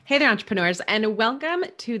Hey there, entrepreneurs, and welcome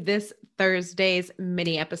to this Thursday's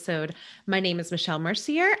mini episode. My name is Michelle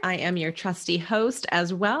Mercier. I am your trusty host,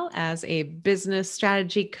 as well as a business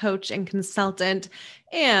strategy coach and consultant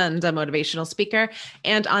and a motivational speaker.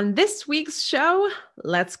 And on this week's show,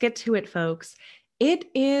 let's get to it, folks.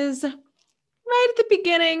 It is right at the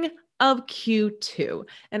beginning of Q2.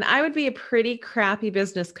 And I would be a pretty crappy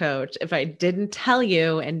business coach if I didn't tell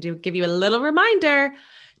you and give you a little reminder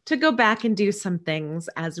to go back and do some things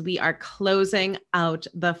as we are closing out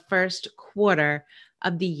the first quarter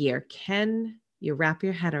of the year. Can you wrap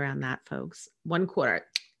your head around that, folks? One quarter,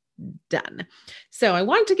 done. So I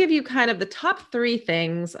want to give you kind of the top 3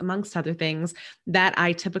 things, amongst other things, that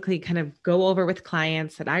I typically kind of go over with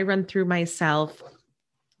clients, that I run through myself,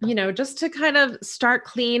 just to kind of start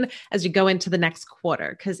clean as you go into the next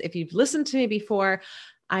quarter. Because if you've listened to me before,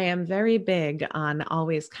 I am very big on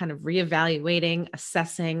always kind of reevaluating,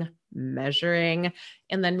 assessing, measuring,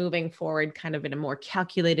 and then moving forward kind of in a more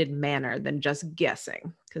calculated manner than just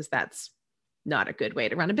guessing, because that's not a good way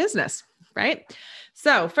to run a business, right?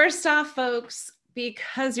 So first off, folks,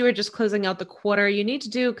 because you are just closing out the quarter, you need to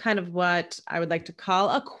do kind of what I would like to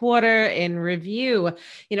call a quarter in review,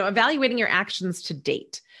 evaluating your actions to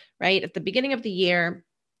date, right? At the beginning of the year,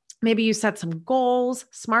 maybe you set some goals.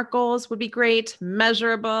 SMART goals would be great,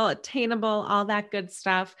 measurable, attainable, all that good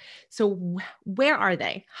stuff. So where are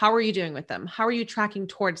they? How are you doing with them? How are you tracking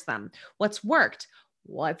towards them? What's worked?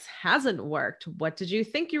 What hasn't worked? What did you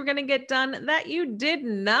think you were going to get done that you did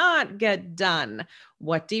not get done?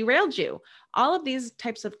 What derailed you? All of these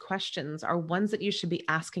types of questions are ones that you should be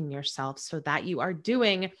asking yourself so that you are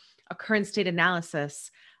doing a current state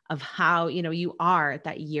analysis of how, you are at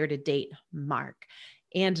that year to date mark.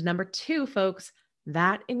 And number 2, folks,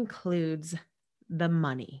 that includes the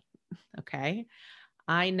money. Okay.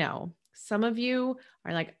 I know some of you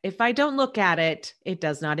are like, if I don't look at it, it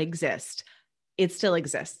does not exist. It still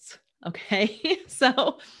exists. Okay.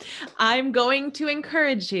 So I'm going to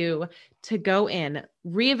encourage you to go in,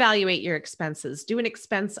 reevaluate your expenses, do an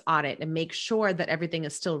expense audit, and make sure that everything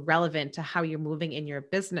is still relevant to how you're moving in your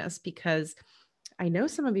business. Because I know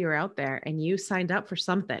some of you are out there and you signed up for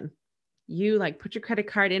something. You put your credit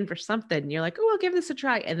card in for something and you're like, oh, I'll give this a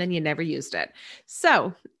try. And then you never used it.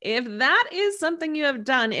 So if that is something you have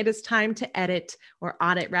done, it is time to audit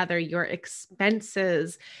your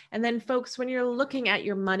expenses. And then folks, when you're looking at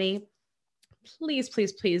your money, please,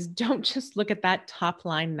 please, please don't just look at that top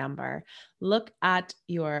line number. Look at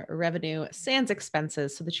your revenue sans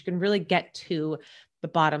expenses so that you can really get to the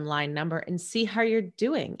bottom line number and see how you're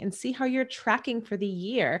doing and see how you're tracking for the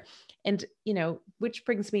year. And, which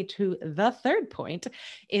brings me to the third point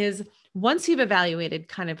is once you've evaluated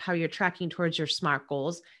kind of how you're tracking towards your SMART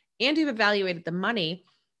goals and you've evaluated the money,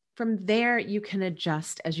 from there, you can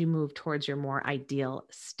adjust as you move towards your more ideal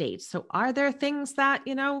state. So are there things that,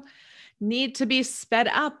 need to be sped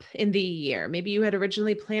up in the year? Maybe you had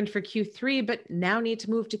originally planned for Q3, but now need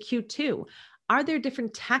to move to Q2. Are there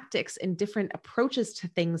different tactics and different approaches to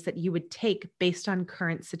things that you would take based on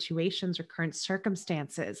current situations or current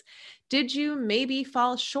circumstances? Did you maybe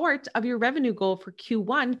fall short of your revenue goal for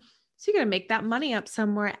Q1? So you're going to make that money up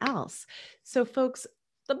somewhere else. So folks,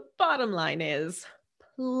 the bottom line is,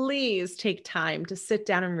 please take time to sit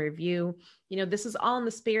down and review. This is all in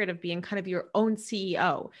the spirit of being kind of your own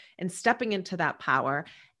CEO and stepping into that power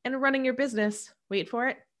and running your business, wait for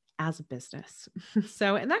it, as a business.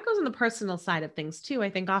 And that goes on the personal side of things too.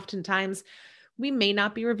 I think oftentimes we may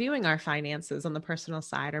not be reviewing our finances on the personal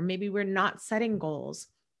side, or maybe we're not setting goals,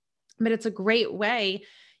 but it's a great way.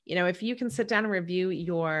 If you can sit down and review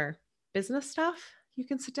your business stuff, you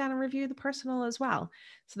can sit down and review the personal as well,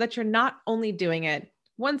 so that you're not only doing it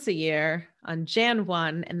once a year on Jan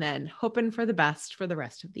 1 and then hoping for the best for the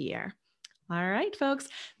rest of the year. All right, folks,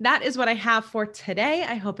 that is what I have for today.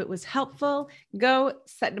 I hope it was helpful. Go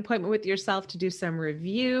set an appointment with yourself to do some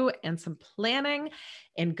review and some planning,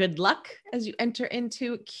 and good luck as you enter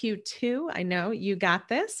into Q2. I know you got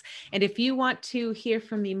this. And if you want to hear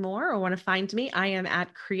from me more or want to find me, I am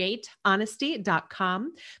at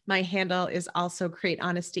createhonesty.com. My handle is also Create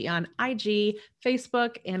Honesty on IG,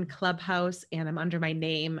 Facebook, and Clubhouse, and I'm under my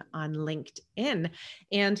name on LinkedIn.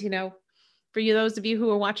 And, for you, those of you who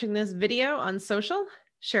are watching this video on social,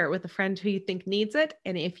 share it with a friend who you think needs it.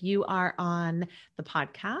 And if you are on the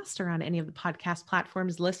podcast or on any of the podcast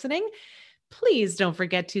platforms listening, please don't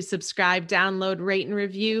forget to subscribe, download, rate, and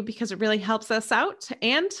review, because it really helps us out.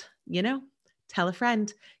 And, tell a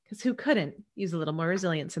friend, because who couldn't use a little more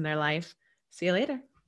resilience in their life? See you later.